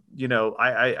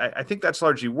 I think that's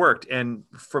largely worked. And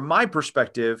from my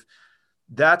perspective,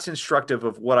 that's instructive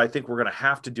of what I think we're going to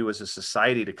have to do as a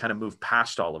society to kind of move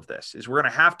past all of this. Is we're going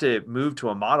to have to move to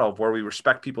a model of where we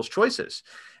respect people's choices,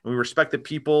 and we respect that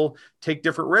people take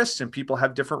different risks and people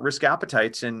have different risk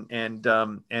appetites, and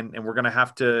we're going to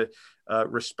have to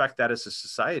respect that as a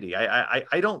society.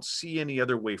 I don't see any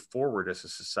other way forward as a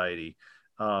society.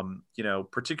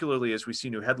 Particularly as we see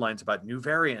new headlines about new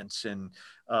variants and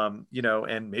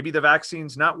maybe the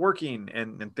vaccine's not working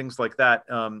and things like that.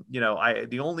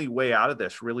 The only way out of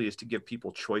this really is to give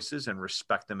people choices and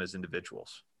respect them as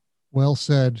individuals. Well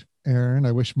said, Aaron.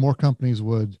 I wish more companies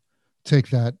would take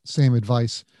that same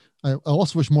advice. I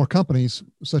also wish more companies,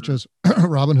 such as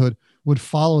Robinhood, would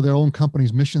follow their own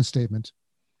company's mission statement,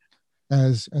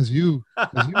 as you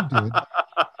did,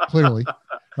 clearly.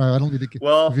 I don't need to get,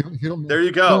 well, there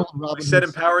you go. We said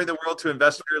empowering the world to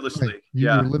invest fearlessly.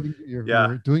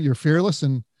 Right. You're fearless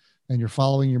and you're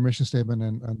following your mission statement,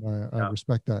 and I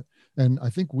respect that. And I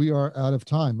think we are out of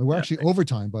time. We're actually over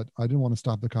time, but I didn't want to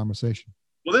stop the conversation.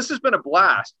 Well, this has been a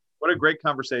blast. What a great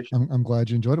conversation. I'm glad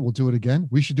you enjoyed it. We'll do it again.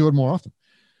 We should do it more often.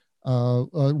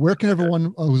 Where can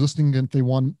everyone who's listening, if they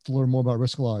want to learn more about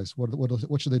Riskalyze,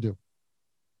 what should they do?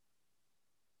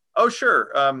 Oh,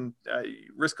 sure.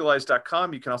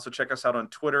 Riskalyze.com. You can also check us out on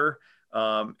Twitter.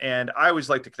 And I always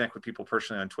like to connect with people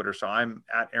personally on Twitter. So I'm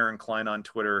at Aaron Klein on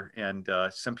Twitter, and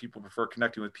some people prefer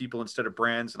connecting with people instead of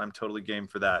brands, and I'm totally game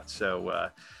for that. So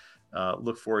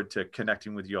look forward to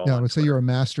connecting with you all. Yeah, I would say you're a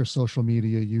master social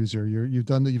media user. You've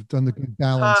done the good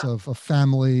balance of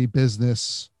family,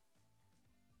 business.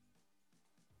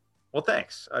 Well,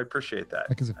 thanks. I appreciate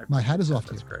that. My hat is off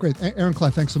to you. Great. Aaron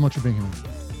Klein, thanks so much for being here.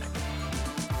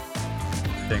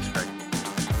 Thanks, Craig.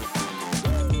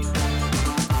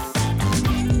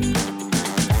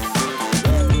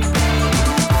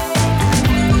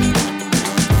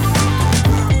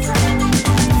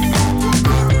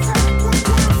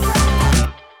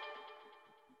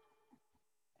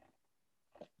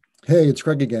 Hey, it's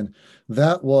Craig again.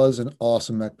 That was an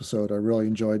awesome episode. I really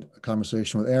enjoyed a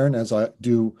conversation with Aaron, as I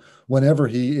do whenever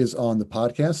he is on the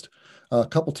podcast. A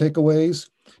couple takeaways.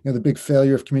 The big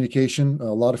failure of communication.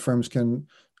 A lot of firms can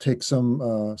take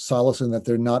some solace in that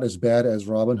they're not as bad as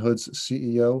Robinhood's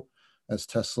CEO, as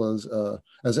Tesla's,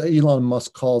 as Elon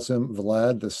Musk calls him,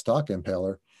 Vlad, the stock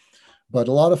impaler. But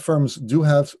a lot of firms do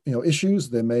have, issues.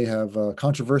 They may have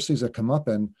controversies that come up,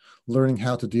 and learning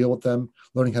how to deal with them,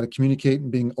 learning how to communicate,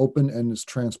 and being open and as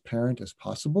transparent as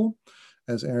possible,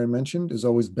 as Aaron mentioned, is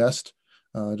always best.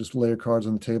 Just lay your cards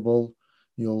on the table.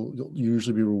 You'll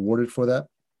usually be rewarded for that.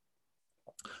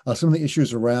 Some of the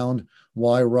issues around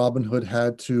why Robinhood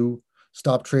had to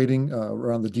stop trading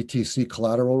around the DTC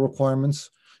collateral requirements,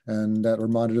 and that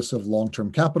reminded us of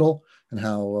long-term capital and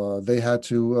how they had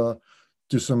to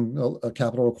do some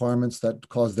capital requirements that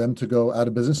caused them to go out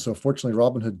of business. So fortunately,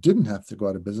 Robinhood didn't have to go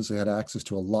out of business. They had access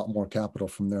to a lot more capital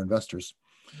from their investors.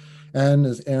 And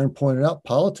as Aaron pointed out,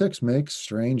 politics makes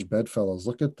strange bedfellows.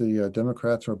 Look at the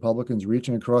Democrats and Republicans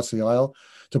reaching across the aisle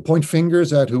to point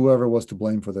fingers at whoever was to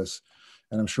blame for this.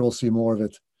 And I'm sure we'll see more of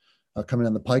it coming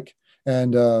down the pike.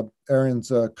 And Aaron's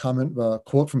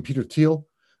quote from Peter Thiel,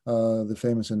 the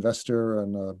famous investor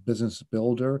and business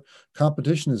builder: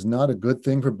 competition is not a good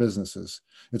thing for businesses.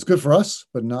 It's good for us,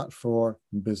 but not for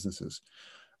businesses.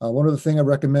 One other thing I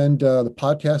recommend, the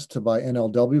podcast by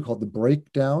NLW called The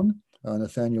Breakdown.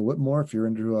 Nathaniel Whitmore, if you're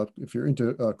into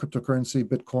cryptocurrency,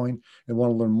 Bitcoin, and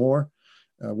want to learn more,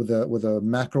 with a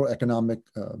macroeconomic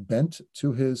bent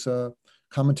to his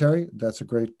commentary, that's a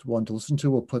great one to listen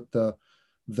to. We'll put the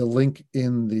link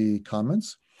in the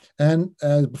comments. And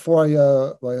before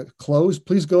I close,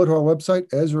 please go to our website,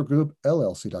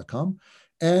 EzraGroupLLC.com,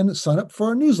 and sign up for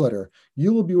our newsletter.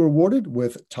 You will be rewarded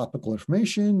with topical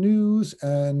information, news,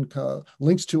 and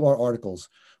links to our articles.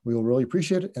 We will really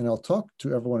appreciate it, and I'll talk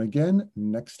to everyone again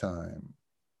next time.